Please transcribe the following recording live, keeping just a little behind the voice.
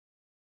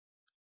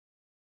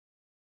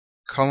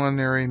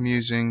Culinary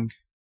Musing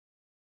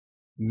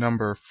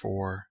Number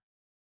 4.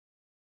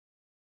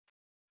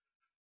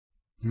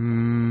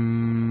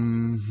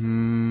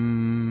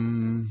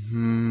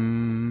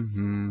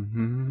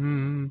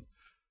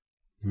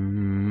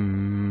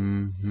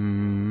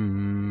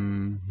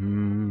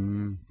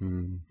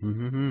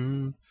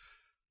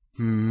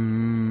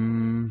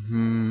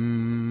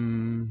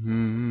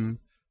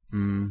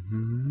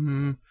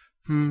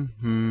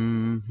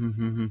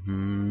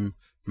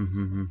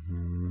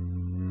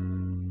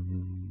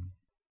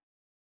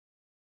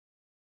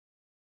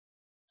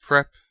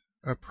 Prep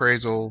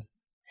Appraisal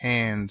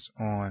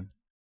Hands-On.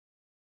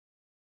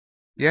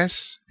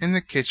 Yes, in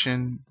the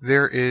kitchen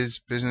there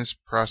is Business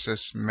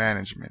Process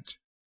Management,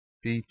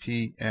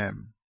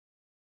 BPM,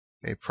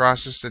 a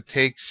process that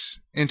takes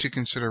into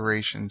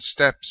consideration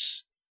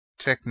steps,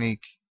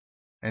 technique,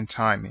 and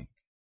timing.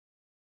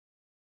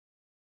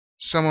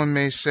 Someone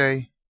may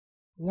say,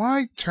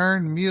 why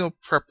turn meal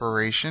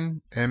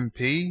preparation,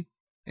 MP,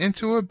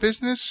 into a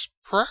business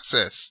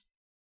process?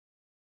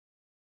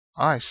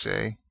 I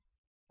say,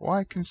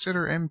 why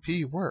consider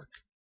MP work?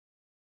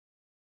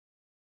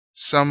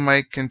 Some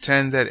might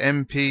contend that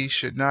MP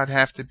should not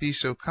have to be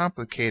so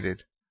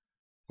complicated,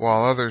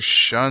 while others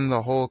shun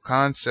the whole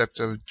concept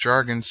of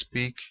jargon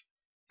speak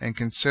and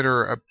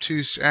consider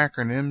obtuse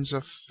acronyms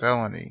a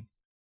felony.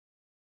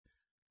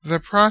 The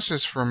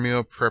process for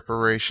meal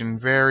preparation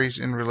varies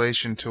in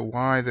relation to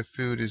why the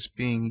food is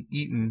being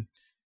eaten,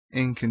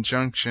 in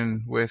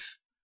conjunction with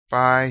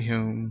by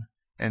whom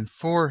and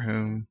for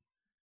whom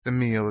the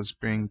meal is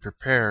being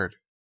prepared.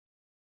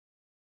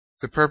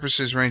 The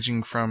purposes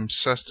ranging from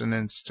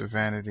sustenance to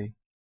vanity.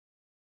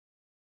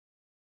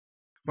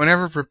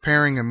 Whenever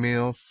preparing a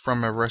meal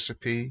from a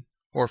recipe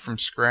or from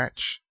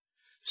scratch,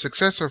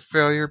 success or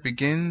failure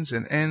begins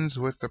and ends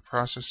with the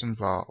process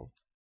involved.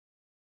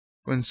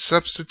 When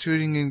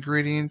substituting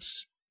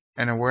ingredients,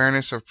 an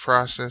awareness of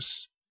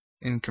process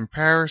in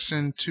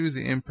comparison to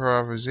the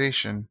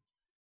improvisation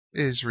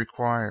is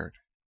required.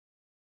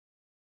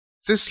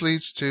 This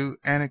leads to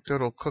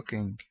anecdotal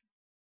cooking.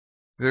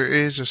 There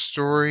is a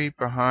story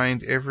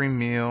behind every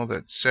meal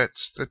that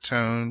sets the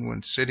tone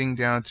when sitting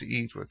down to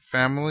eat with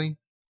family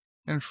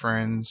and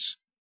friends,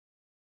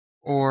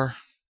 or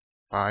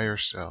by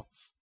yourself.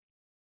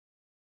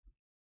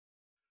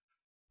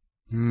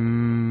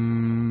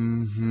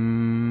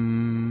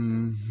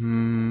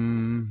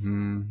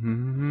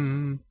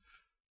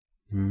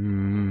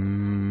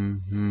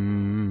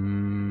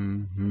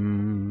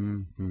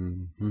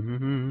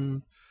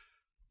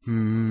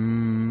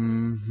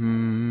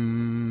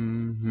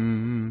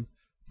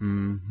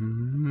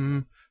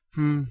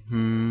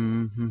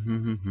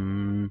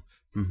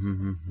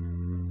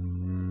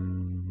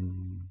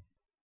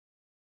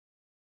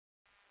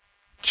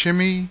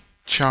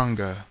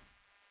 Chimichanga.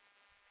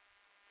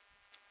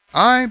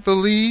 I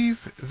believe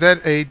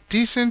that a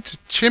decent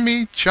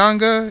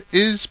chimichanga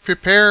is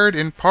prepared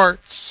in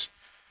parts,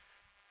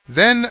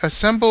 then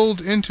assembled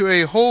into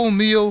a whole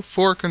meal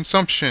for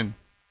consumption.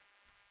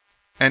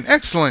 An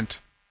excellent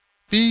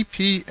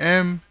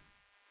BPM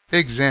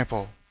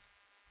example.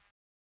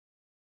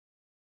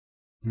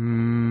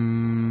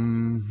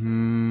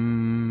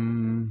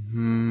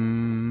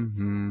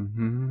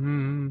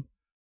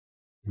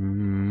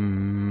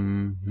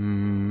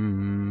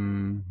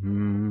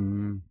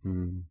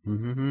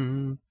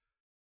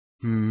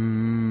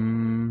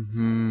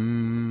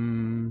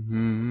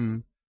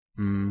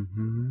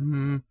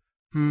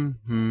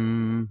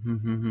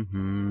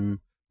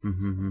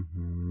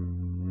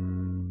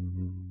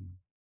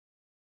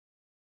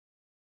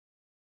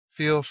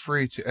 Feel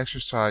free to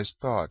exercise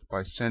thought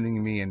by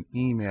sending me an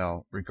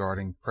email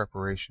regarding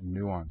preparation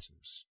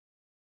nuances.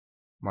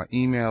 My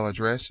email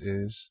address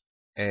is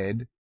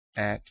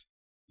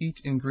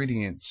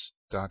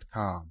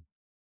ed@eatingredients.com.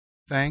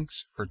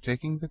 Thanks for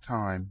taking the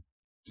time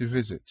to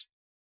visit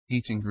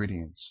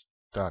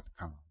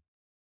eatingredients.com.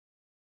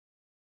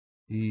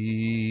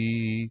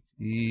 Eat,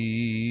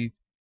 eat,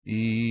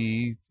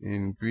 eat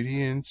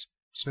ingredients,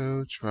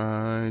 so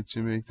try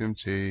to make them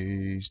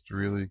taste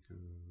really good.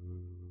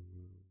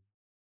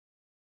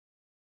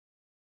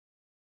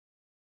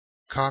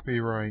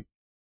 Copyright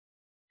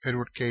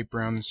Edward K.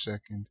 Brown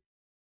II,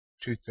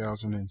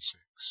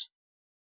 2006.